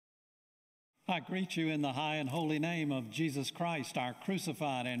I greet you in the high and holy name of Jesus Christ, our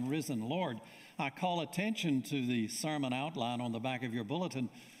crucified and risen Lord. I call attention to the sermon outline on the back of your bulletin,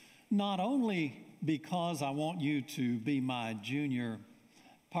 not only because I want you to be my junior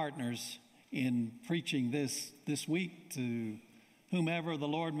partners in preaching this week to whomever the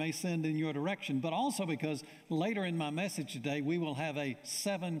Lord may send in your direction, but also because later in my message today, we will have a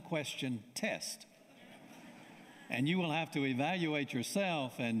 7-question test. And you will have to evaluate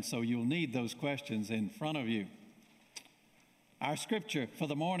yourself, and so you'll need those questions in front of you. Our scripture for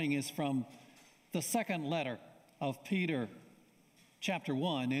the morning is from the second letter of Peter, chapter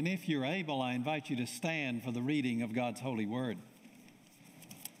 1. And if you're able, I invite you to stand for the reading of God's holy word.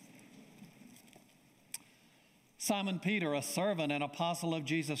 Simon Peter, a servant and apostle of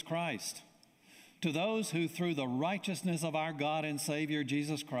Jesus Christ, to those who through the righteousness of our God and Savior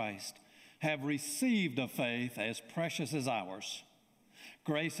Jesus Christ have received a faith as precious as ours.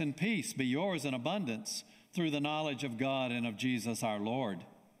 Grace and peace be yours in abundance through the knowledge of God and of Jesus our Lord.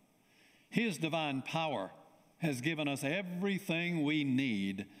 His divine power has given us everything we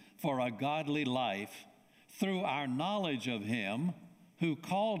need for a godly life through our knowledge of Him who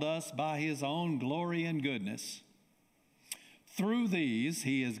called us by His own glory and goodness. Through these,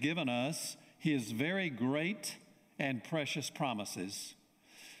 He has given us His very great and precious promises,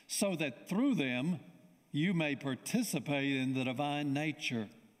 so that through them you may participate in the divine nature,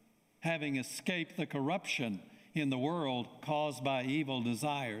 having escaped the corruption in the world caused by evil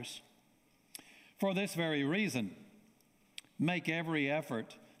desires. For this very reason, make every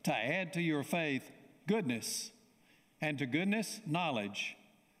effort to add to your faith goodness, and to goodness, knowledge,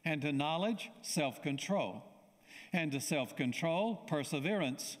 and to knowledge, self-control, and to self-control,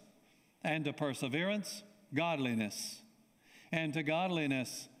 perseverance, and to perseverance, godliness, and to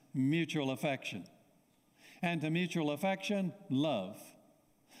godliness, mutual affection, and to mutual affection, love.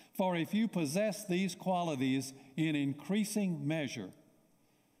 For if you possess these qualities in increasing measure,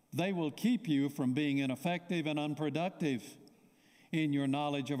 they will keep you from being ineffective and unproductive in your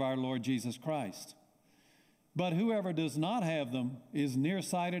knowledge of our Lord Jesus Christ. But whoever does not have them is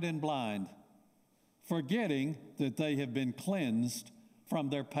nearsighted and blind, forgetting that they have been cleansed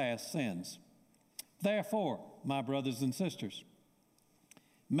from their past sins. Therefore, my brothers and sisters,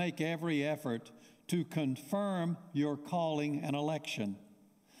 make every effort to confirm your calling and election.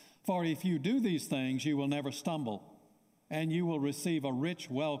 For if you do these things, you will never stumble, and you will receive a rich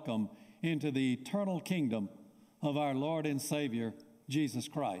welcome into the eternal kingdom of our Lord and Savior, Jesus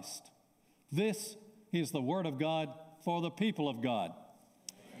Christ. This is the word of God for the people of God.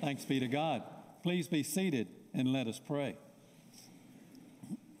 Thanks be to God. Please be seated and let us pray.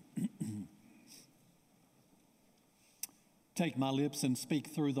 Take my lips and speak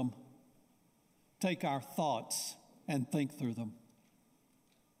through them. Take our thoughts and think through them.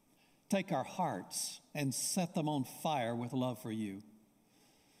 Take our hearts and set them on fire with love for you.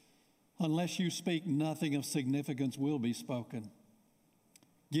 Unless you speak, nothing of significance will be spoken.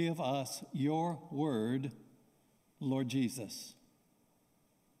 Give us your word, Lord Jesus.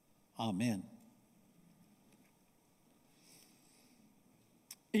 Amen.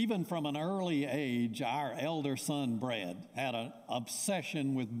 Even from an early age, our elder son, Brad, had an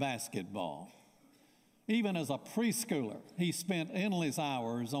obsession with basketball. Even as a preschooler, he spent endless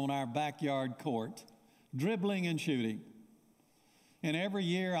hours on our backyard court, dribbling and shooting. And every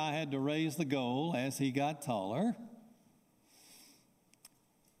year I had to raise the goal as he got taller.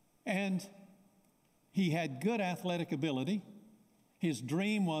 And he had good athletic ability. His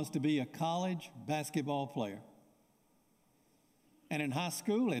dream was to be a college basketball player. And in high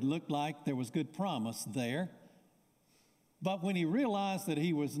school, it looked like there was good promise there. But when he realized that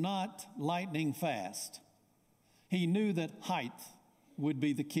he was not lightning fast, he knew that height would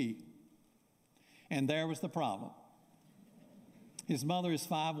be the key. And there was the problem. His mother is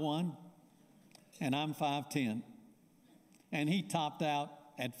 5'1", and I'm 5'10", and he topped out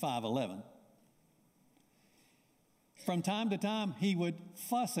at 5'11". From time to time, he would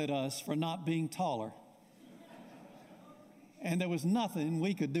fuss at us for not being taller. And there was nothing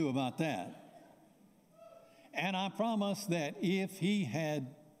we could do about that. And I promised that if he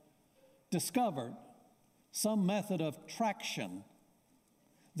had discovered some method of traction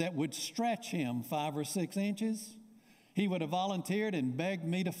that would stretch him 5 or 6 inches, he would have volunteered and begged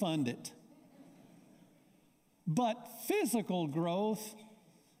me to fund it. But physical growth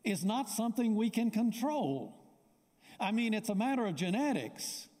is not something we can control. I mean, it's a matter of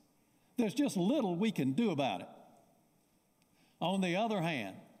genetics. There's just little we can do about it. On the other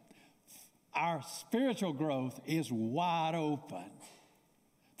hand, our spiritual growth is wide open.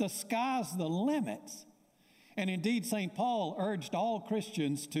 The sky's the limit. And indeed, St. Paul urged all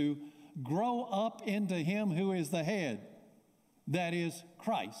Christians to grow up into Him who is the head, that is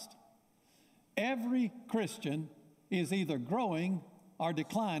Christ. Every Christian is either growing or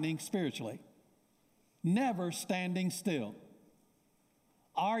declining spiritually, never standing still.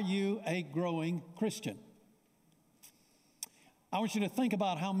 Are you a growing Christian? I want you to think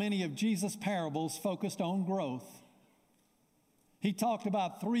about how many of Jesus' parables focused on growth. He talked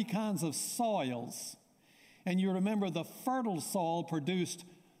about 3 kinds of soils. And you remember the fertile soil produced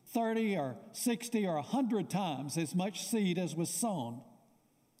 30 or 60 or 100 times as much seed as was sown.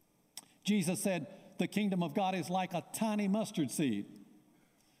 Jesus said, the kingdom of God is like a tiny mustard seed,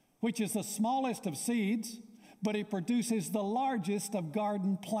 which is the smallest of seeds, but it produces the largest of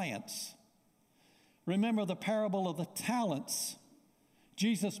garden plants. Remember the parable of the talents.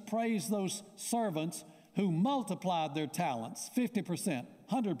 Jesus praised those servants who multiplied their talents, 50%,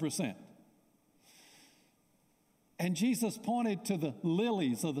 100%. And Jesus pointed to the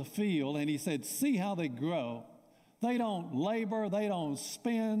lilies of the field, and He said, see how they grow. They don't labor, they don't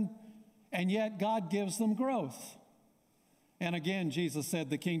spin, and yet God gives them growth. And again, Jesus said,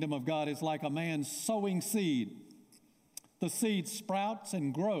 the kingdom of God is like a man sowing seed. The seed sprouts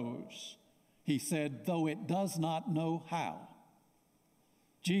and grows, He said, though it does not know how.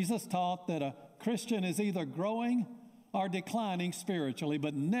 Jesus taught that a Christian is either growing or declining spiritually,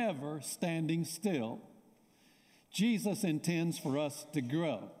 but never standing still. Jesus intends for us to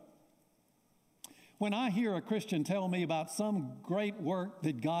grow. When I hear a Christian tell me about some great work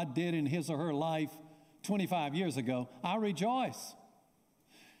that God did in his or her life 25 years ago, I rejoice.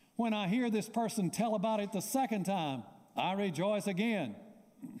 When I hear this person tell about it the second time, I rejoice again.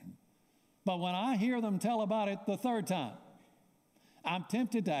 But when I hear them tell about it the third time, I'm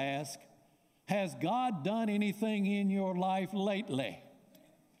tempted to ask, has God done anything in your life lately?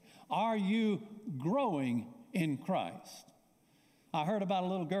 Are you growing in Christ? I heard about a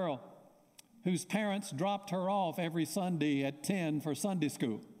little girl whose parents dropped her off every Sunday at 10 for Sunday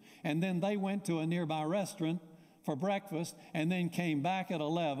school. And then they went to a nearby restaurant for breakfast and then came back at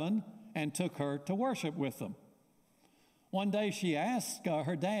 11 and took her to worship with them. One day she asked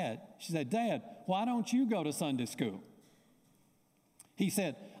her dad, she said, Dad, why don't you go to Sunday school? He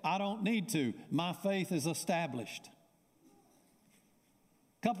said, I don't need to. My faith is established.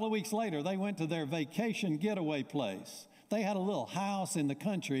 A couple of weeks later, they went to their vacation getaway place. They had a little house in the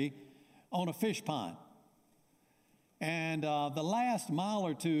country on a fish pond. And the last mile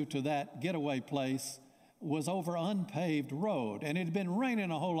or two to that getaway place was over unpaved road, and it had been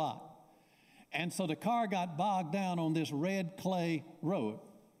raining a whole lot. And so the car got bogged down on this red clay road.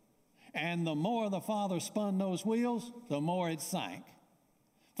 And the more the father spun those wheels, the more it sank.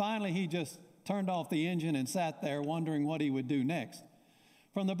 Finally, he just turned off the engine and sat there wondering what he would do next.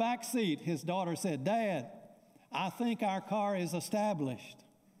 From the back seat, his daughter said, Dad, I think our car is established.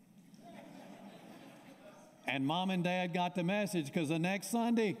 And Mom and Dad got the message because the next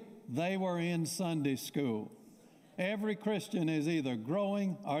Sunday, they were in Sunday school. Every Christian is either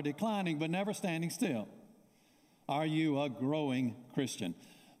growing or declining, but never standing still. Are you a growing Christian?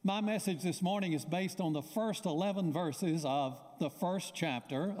 My message this morning is based on the first 11 verses of the first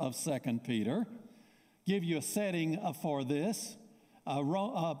chapter of 2 Peter. Give you a setting for this.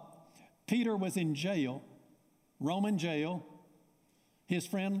 Peter was in jail, Roman jail. His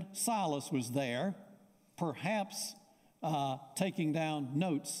friend Silas was there, perhaps taking down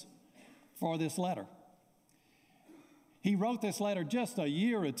notes for this letter. He wrote this letter just a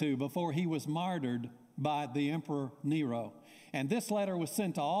year or two before he was martyred by the Emperor Nero. And this letter was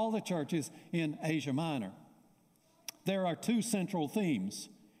sent to all the churches in Asia Minor. There are 2 central themes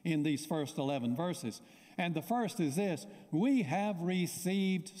in these first 11 verses. And the first is this: we have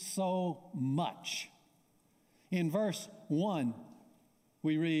received so much. In verse 1,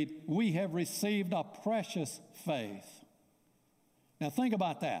 we read, we have received a precious faith. Now think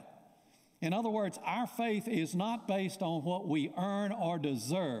about that. In other words, our faith is not based on what we earn or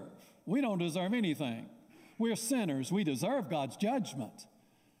deserve. We don't deserve anything. We're sinners. We deserve God's judgment.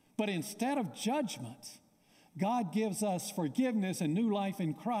 But instead of judgment, God gives us forgiveness and new life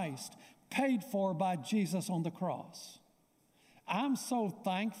in Christ, paid for by Jesus on the cross. I'm so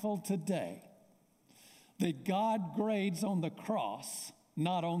thankful today that God grades on the cross,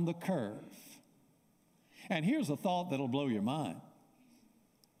 not on the curve. And here's a thought that'll blow your mind.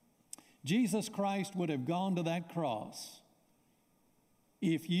 Jesus Christ would have gone to that cross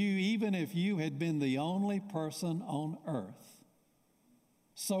even if you had been the only person on earth.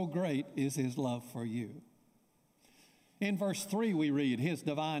 So great is His love for you. In verse 3 we read, His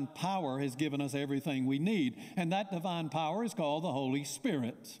divine power has given us everything we need, and that divine power is called the Holy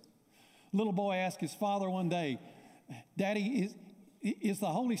Spirit. A little boy asked his father one day, Daddy, Is the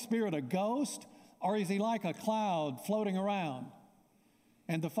Holy Spirit a ghost, or is he like a cloud floating around?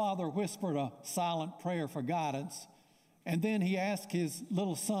 And the father whispered a silent prayer for guidance. And then he asked his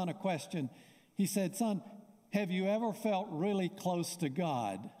little son a question. He said, "Son, have you ever felt really close to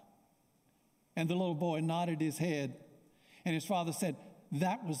God?" And the little boy nodded his head. And his father said,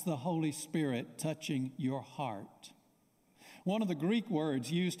 "That was the Holy Spirit touching your heart." One of the Greek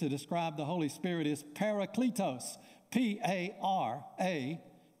words used to describe the Holy Spirit is parakletos, P-A-R-A-K-L-E-T-O-S,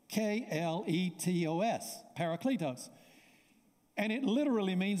 parakletos. And it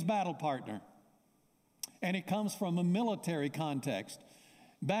literally means battle partner. And it comes from a military context.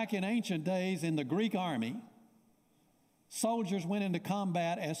 Back in ancient days in the Greek army, soldiers went into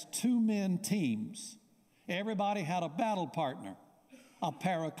combat as two-man teams. Everybody had a battle partner, a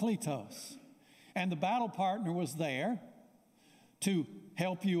parakletos. And the battle partner was there to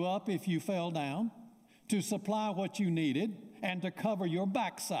help you up if you fell down, to supply what you needed, and to cover your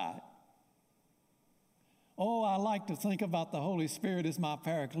backside. Oh, I like to think about the Holy Spirit as my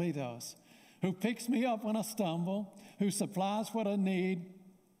parakletos, who picks me up when I stumble, who supplies what I need,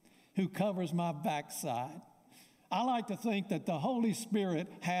 who covers my backside. I like to think that the Holy Spirit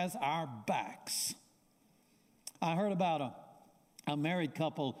has our backs. I heard about a married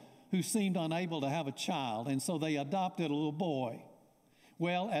couple who seemed unable to have a child, and so they adopted a little boy.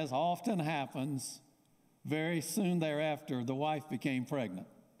 Well, as often happens, very soon thereafter, the wife became pregnant.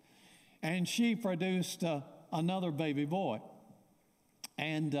 And she produced another baby boy.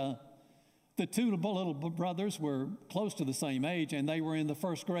 And the two little brothers were close to the same age, and they were in the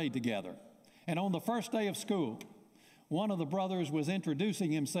first grade together. And on the first day of school, one of the brothers was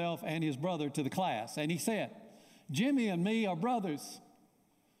introducing himself and his brother to the class. And he said, "Jimmy and me are brothers.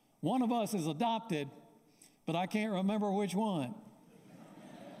 One of us is adopted, but I can't remember which one."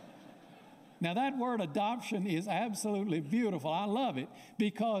 Now, that word adoption is absolutely beautiful. I love it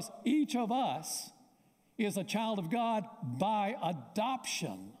because each of us is a child of God by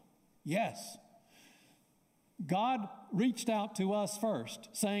adoption. Yes. God reached out to us first,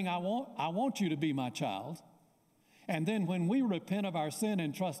 saying, I want you to be my child. And then when we repent of our sin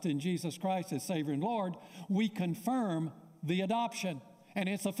and trust in Jesus Christ as Savior and Lord, we confirm the adoption. And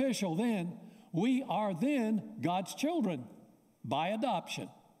it's official then. We are then God's children by adoption.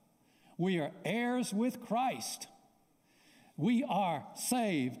 We are heirs with Christ. We are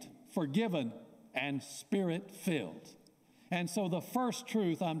saved, forgiven, and Spirit-filled. And so the first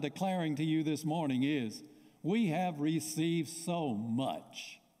truth I'm declaring to you this morning is we have received so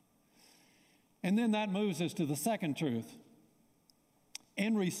much. And then that moves us to the second truth.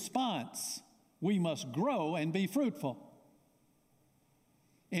 In response, we must grow and be fruitful.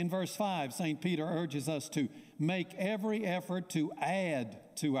 In verse 5, St. Peter urges us to make every effort to add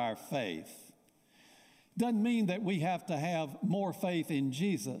to our faith. Doesn't mean that we have to have more faith in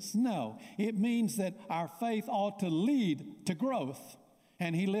Jesus. No, it means that our faith ought to lead to growth.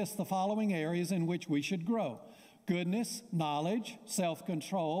 And he lists the following areas in which we should grow: goodness, knowledge,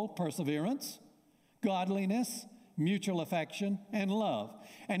 self-control, perseverance, godliness, mutual affection, and love.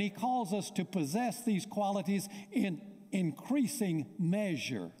 And he calls us to possess these qualities in increasing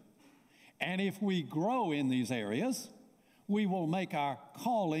measure. And if we grow in these areas, we will make our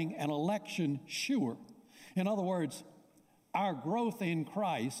calling and election sure. In other words, our growth in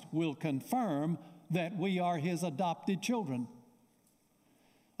Christ will confirm that we are his adopted children.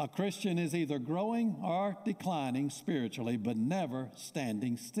 A Christian is either growing or declining spiritually, but never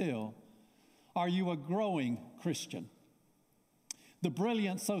standing still. Are you a growing Christian? The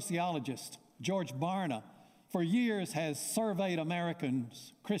brilliant sociologist George Barna for years has surveyed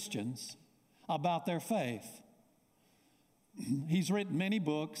Americans, Christians, about their faith. He's written many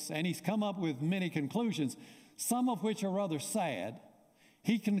books, and he's come up with many conclusions, some of which are rather sad.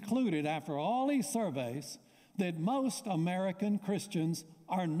 He concluded after all these surveys that most American Christians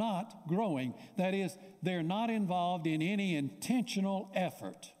are not growing. That is, they're not involved in any intentional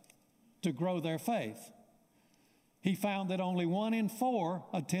effort to grow their faith. He found that only 1 in 4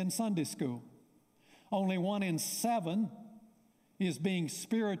 attend Sunday school. Only 1 in 7 is being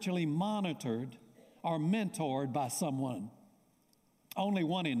spiritually monitored or mentored by someone. Only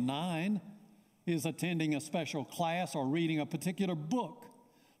 1 in 9 is attending a special class or reading a particular book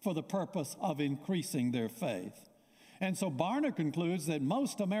for the purpose of increasing their faith. And so Barna concludes that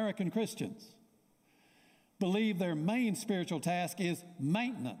most American Christians believe their main spiritual task is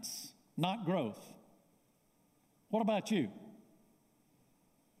maintenance, not growth. What about you?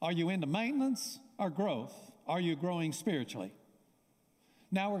 Are you into maintenance or growth? Are you growing spiritually?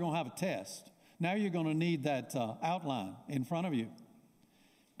 Now we're going to have a test. Now you're going to need that outline in front of you,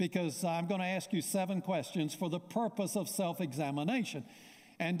 because I'm going to ask you 7 questions for the purpose of self-examination.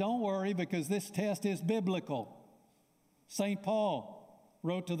 And don't worry, because this test is biblical. St. Paul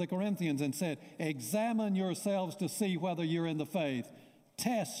wrote to the Corinthians and said, examine yourselves to see whether you're in the faith.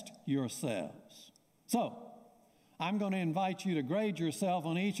 Test yourselves. So, I'm going to invite you to grade yourself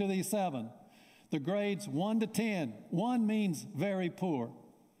on each of these 7. The grades 1 to 10. 1 means very poor.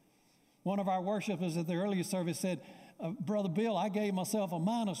 One of our worshipers at the earlier service said, Brother Bill, I gave myself a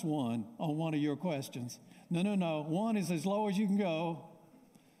 -1 on one of your questions. No. 1 is as low as you can go,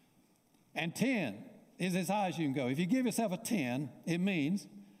 and 10 is as high as you can go. If you give yourself a 10, it means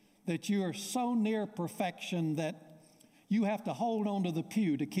that you are so near perfection that you have to hold on to the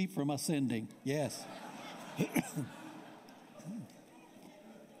pew to keep from ascending. Yes.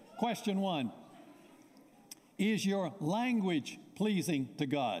 Question 1. Is your language pleasing to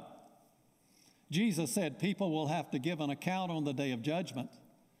God? Jesus said people will have to give an account on the day of judgment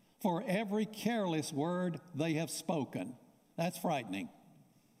for every careless word they have spoken. That's frightening.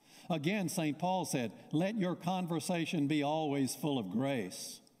 Again, St. Paul said, let your conversation be always full of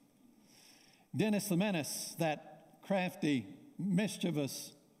grace. Dennis the Menace, that crafty,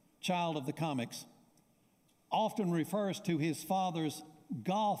 mischievous child of the comics, often refers to his father's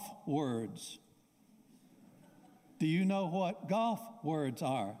golf words. Do you know what golf words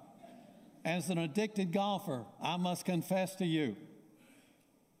are? As an addicted golfer, I must confess to you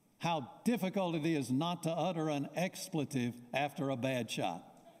how difficult it is not to utter an expletive after a bad shot.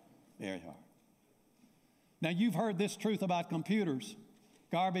 Very hard. Now, you've heard this truth about computers.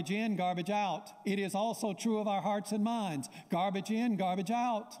 Garbage in, garbage out. It is also true of our hearts and minds. Garbage in, garbage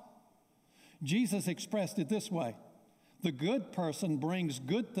out. Jesus expressed it this way. The good person brings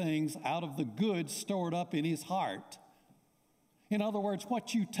good things out of the good stored up in his heart. In other words,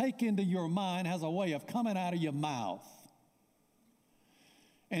 what you take into your mind has a way of coming out of your mouth.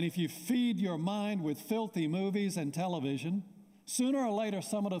 And if you feed your mind with filthy movies and television, sooner or later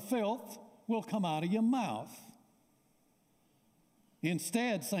some of the filth will come out of your mouth.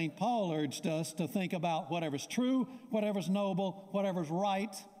 Instead, St. Paul urged us to think about whatever's true, whatever's noble, whatever's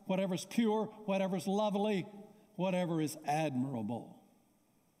right, whatever's pure, whatever's lovely, whatever is admirable.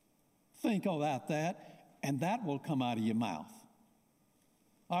 Think about that, and that will come out of your mouth.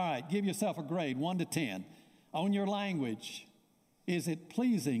 All right, give yourself a grade, 1 to 10. On your language, is it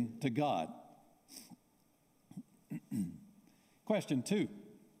pleasing to God? Question 2.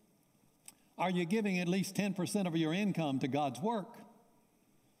 Are you giving at least 10% of your income to God's work?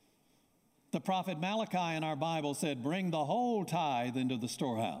 The prophet Malachi in our Bible said, bring the whole tithe into the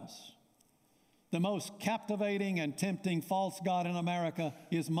storehouse. The most captivating and tempting false god in America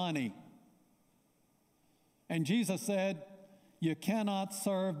is money. And Jesus said, you cannot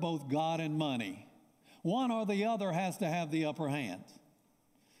serve both God and money. One or the other has to have the upper hand.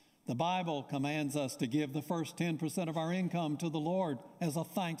 The Bible commands us to give the first 10% of our income to the Lord as a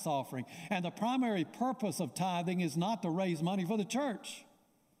thanks offering. And the primary purpose of tithing is not to raise money for the church.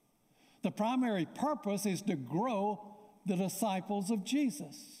 The primary purpose is to grow the disciples of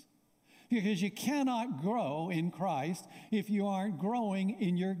Jesus. Because you cannot grow in Christ if you aren't growing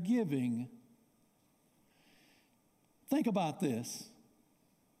in your giving. Think about this.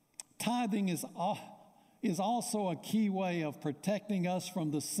 Tithing is also a key way of protecting us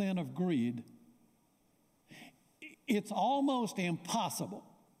from the sin of greed. It's almost impossible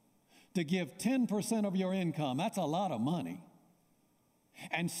to give 10% of your income, that's a lot of money,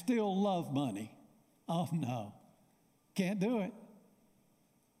 and still love money. Oh no, can't do it.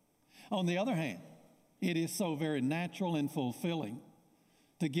 On the other hand, it is so very natural and fulfilling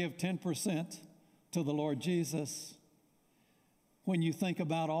to give 10% to the Lord Jesus when you think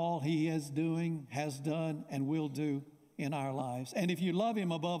about all he is doing, has done, and will do in our lives. And if you love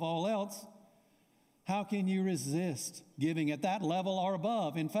him above all else, how can you resist giving at that level or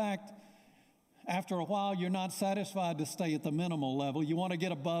above? In fact, after a while, you're not satisfied to stay at the minimal level. You want to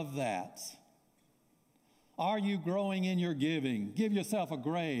get above that. Are you growing in your giving? Give yourself a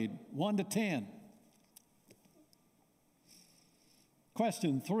grade, 1 to 10.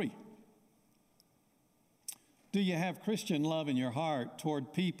 Question 3. Do you have Christian love in your heart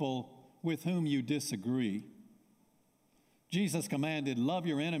toward people with whom you disagree? Jesus commanded, love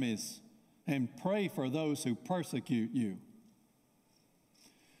your enemies and pray for those who persecute you.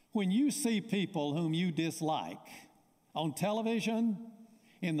 When you see people whom you dislike on television,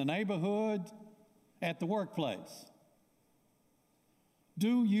 in the neighborhood, at the workplace,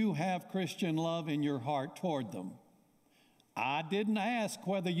 do you have Christian love in your heart toward them? I didn't ask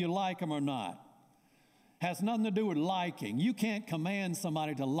whether you like them or not. Has nothing to do with liking. You can't command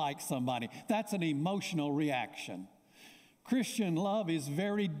somebody to like somebody. That's an emotional reaction. Christian love is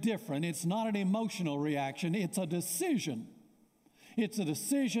very different. It's not an emotional reaction, it's a decision. It's a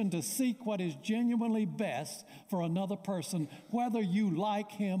decision to seek what is genuinely best for another person, whether you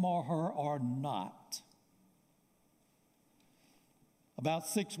like him or her or not. About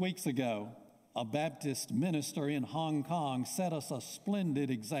 6 weeks ago, a Baptist minister in Hong Kong set us a splendid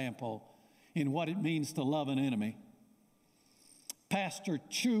example in what it means to love an enemy. Pastor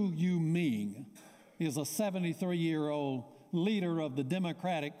Chu Yu Ming is a 73-year-old leader of the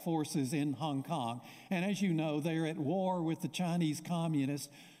democratic forces in Hong Kong. And as you know, they're at war with the Chinese communists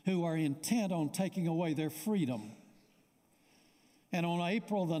who are intent on taking away their freedom. And on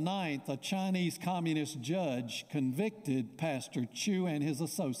April the 9th, a Chinese communist judge convicted Pastor Chu and his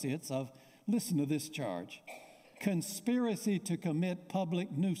associates of, listen to this charge, conspiracy to commit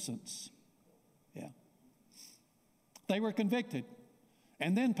public nuisance. Yeah. They were convicted.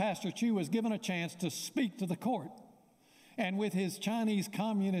 And then Pastor Chu was given a chance to speak to the court. And with his Chinese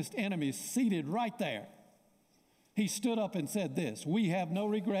communist enemies seated right there, he stood up and said this: "We have no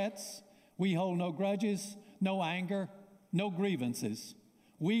regrets, we hold no grudges, no anger, no grievances.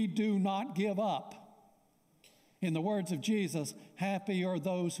 We do not give up." In the words of Jesus, happy are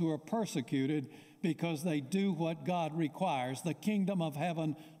those who are persecuted because they do what God requires. The kingdom of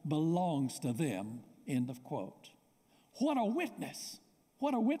heaven belongs to them. End of quote. What a witness!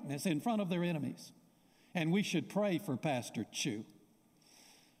 What a witness in front of their enemies. And we should pray for Pastor Chu.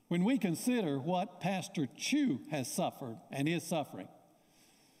 When we consider what Pastor Chu has suffered and is suffering,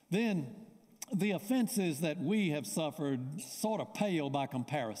 then the offenses that we have suffered sort of pale by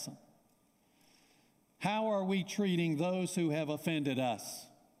comparison. How are we treating those who have offended us,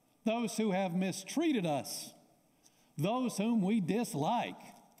 those who have mistreated us, those whom we dislike?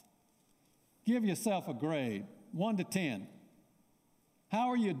 Give yourself a grade, 1 to 10. How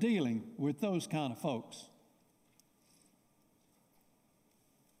are you dealing with those kind of folks?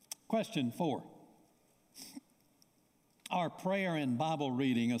 Question 4. Are prayer and Bible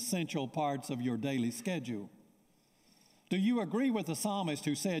reading essential parts of your daily schedule? Do you agree with the psalmist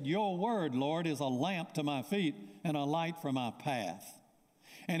who said, "Your word, Lord, is a lamp to my feet and a light for my path"?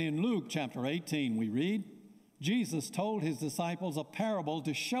 And in Luke chapter 18, we read, Jesus told his disciples a parable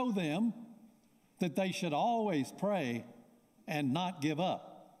to show them that they should always pray and not give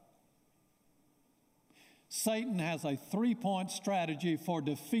up. Satan has a 3-point strategy for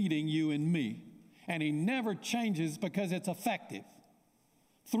defeating you and me, and he never changes because it's effective.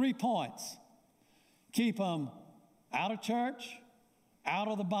 3 points. Keep them out of church, out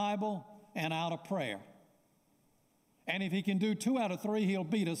of the Bible, and out of prayer. And if he can do 2 out of 3, he'll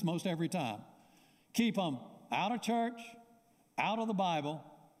beat us most every time. Keep them out of church, out of the Bible,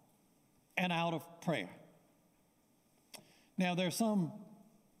 and out of prayer. Now, there are some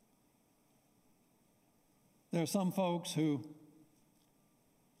folks who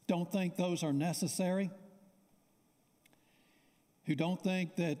don't think those are necessary, who don't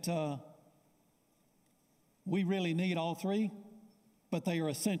think that we really need all 3, but they are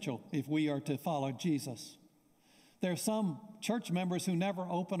essential if we are to follow Jesus. There are some church members who never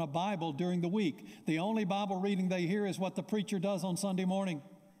open a Bible during the week. The only Bible reading they hear is what the preacher does on Sunday morning.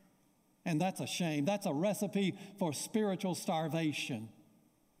 And that's a shame. That's a recipe for spiritual starvation.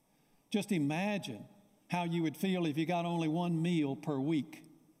 Just imagine how you would feel if you got only 1 meal per week.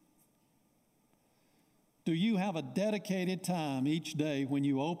 Do you have a dedicated time each day when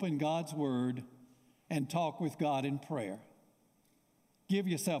you open God's Word and talk with God in prayer? Give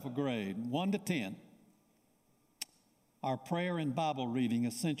yourself a grade, 1 to 10. Are prayer and Bible reading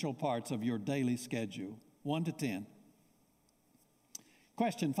essential parts of your daily schedule? 1 to 10.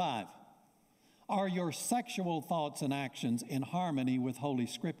 Question 5. Are your sexual thoughts and actions in harmony with Holy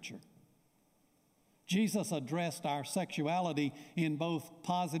Scripture? Jesus addressed our sexuality in both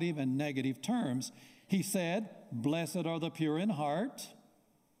positive and negative terms. He said, "Blessed are the pure in heart."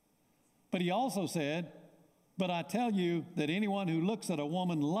 But he also said, "But I tell you that anyone who looks at a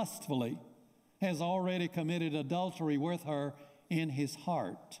woman lustfully has already committed adultery with her in his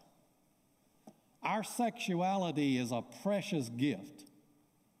heart." Our sexuality is a precious gift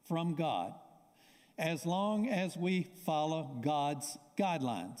from God, as long as we follow God's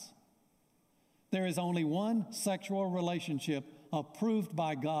guidelines. There is only one sexual relationship approved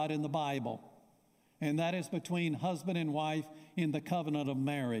by God in the Bible, and that is between husband and wife in the covenant of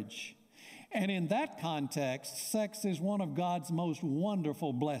marriage. And in that context, sex is one of God's most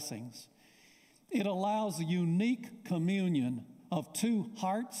wonderful blessings. It allows a unique communion of 2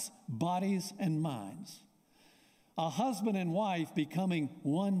 hearts, bodies, and minds. A husband and wife becoming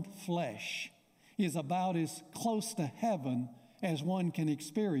one flesh is about as close to heaven as one can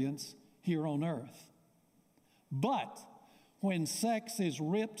experience here on earth. But when sex is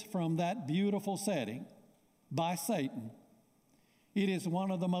ripped from that beautiful setting by Satan, it is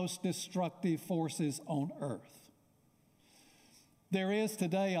one of the most destructive forces on earth. There is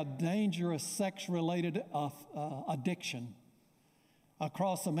today a dangerous sex-related addiction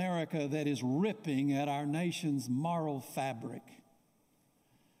across America that is ripping at our nation's moral fabric.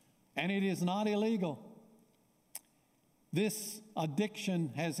 And it is not illegal. This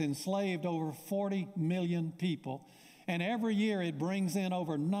addiction has enslaved over 40 million people, and every year it brings in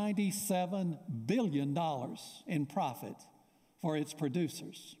over $97 billion in profit for its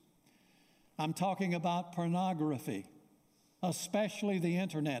producers. I'm talking about pornography, especially the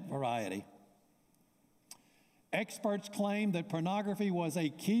internet variety. Experts claim that pornography was a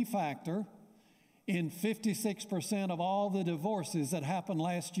key factor in 56% of all the divorces that happened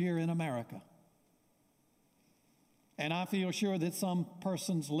last year in America. And I feel sure that some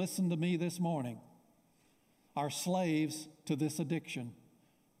persons listen to me this morning are slaves to this addiction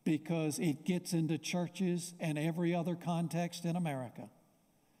because it gets into churches and every other context in America.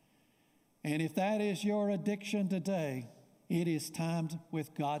 And if that is your addiction today, it is time,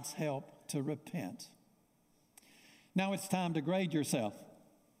 with God's help, to repent. Now it's time to grade yourself.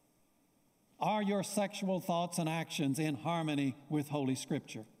 Are your sexual thoughts and actions in harmony with Holy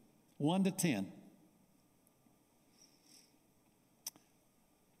Scripture? 1 to 10.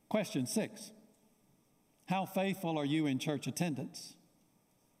 Question 6. How faithful are you in church attendance?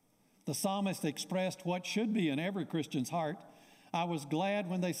 The psalmist expressed what should be in every Christian's heart. I was glad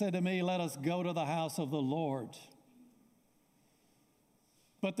when they said to me, let us go to the house of the Lord.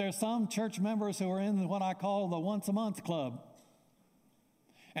 But there's some church members who are in what I call the once-a-month club.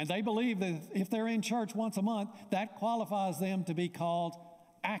 And they believe that if they're in church once a month, that qualifies them to be called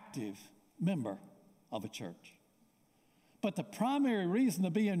active member of a church. But the primary reason to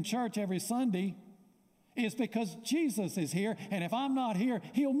be in church every Sunday is because Jesus is here, and if I'm not here,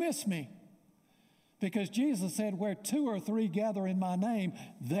 he'll miss me. Because Jesus said, where 2 or 3 gather in my name,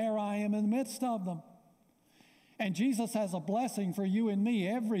 there I am in the midst of them. And Jesus has a blessing for you and me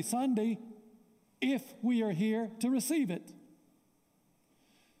every Sunday if we are here to receive it.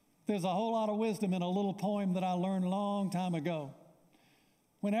 There's a whole lot of wisdom in a little poem that I learned a long time ago.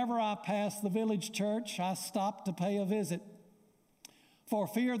 Whenever I pass the village church, I stop to pay a visit, for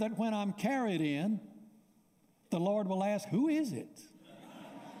fear that when I'm carried in, the Lord will ask, who is it?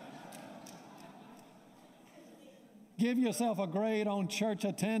 Give yourself a grade on church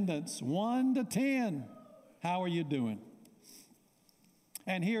attendance, 1 to 10. How are you doing?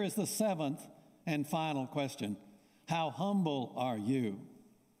 And here is the 7th and final question. How humble are you?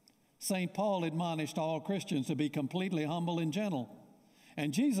 St. Paul admonished all Christians to be completely humble and gentle.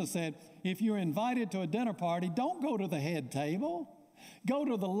 And Jesus said, if you're invited to a dinner party, don't go to the head table. Go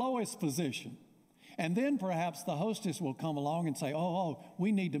to the lowest position. And then perhaps the hostess will come along and say, oh,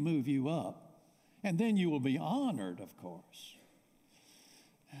 we need to move you up. And then you will be honored, of course.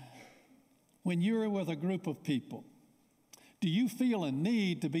 When you're with a group of people, do you feel a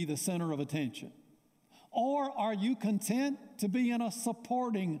need to be the center of attention? Or are you content to be in a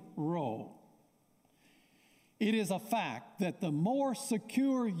supporting role? It is a fact that the more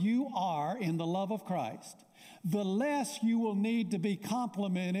secure you are in the love of Christ, the less you will need to be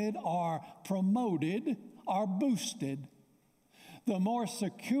complimented or promoted or boosted. The more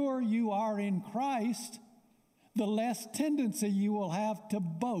secure you are in Christ, the less tendency you will have to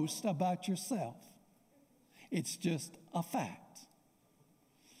boast about yourself. It's just a fact.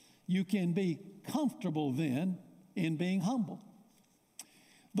 You can be comfortable then in being humble.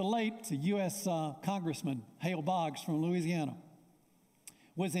 The late U.S. Congressman Hale Boggs from Louisiana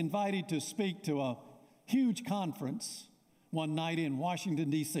was invited to speak to a huge conference one night in Washington,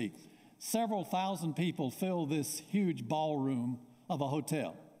 D.C. Several thousand people filled this huge ballroom of a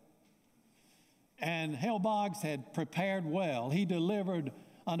hotel. And Hale Boggs had prepared well. He delivered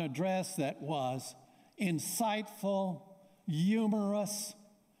an address that was insightful, humorous,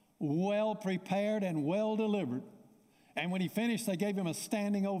 well prepared, and well delivered. And when he finished, they gave him a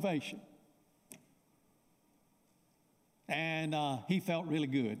standing ovation. And he felt really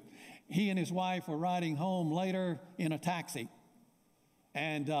good. He and his wife were riding home later in a taxi.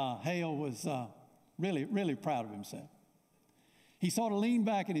 And Hale was really, really proud of himself. He sort of leaned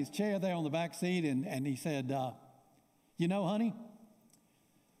back in his chair there on the back seat and he said, you know, honey,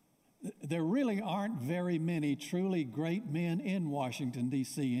 there really aren't very many truly great men in Washington,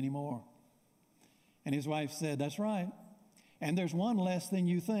 D.C. anymore. And his wife said, that's right. And there's one less than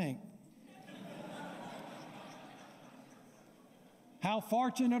you think. How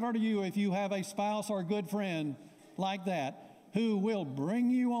fortunate are you if you have a spouse or a good friend like that who will bring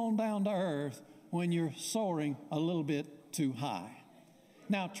you on down to earth when you're soaring a little bit too high.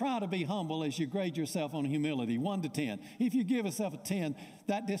 Now, try to be humble as you grade yourself on humility, 1 to 10. If you give yourself a 10,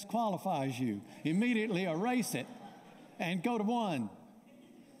 that disqualifies you. Immediately erase it and go to 1.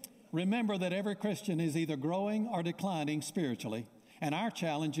 Remember that every Christian is either growing or declining spiritually, and our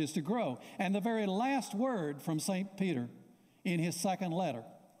challenge is to grow. And the very last word from St. Peter in his second letter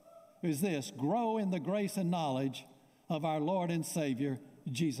is this: grow in the grace and knowledge of our Lord and Savior,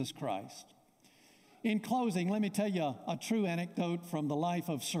 Jesus Christ. In closing, let me tell you a true anecdote from the life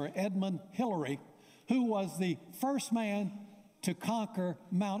of Sir Edmund Hillary, who was the first man to conquer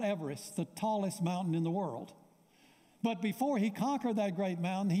Mount Everest, the tallest mountain in the world. But before he conquered that great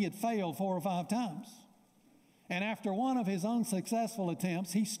mountain, he had failed 4 or 5 times. And after one of his unsuccessful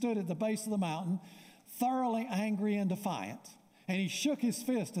attempts, he stood at the base of the mountain, thoroughly angry and defiant. And he shook his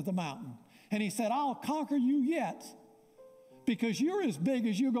fist at the mountain. And he said, "I'll conquer you yet, because you're as big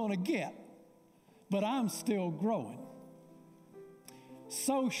as you're going to get. But I'm still growing."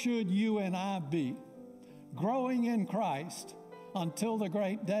 So should you and I be, growing in Christ until the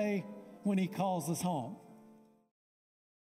great day when he calls us home.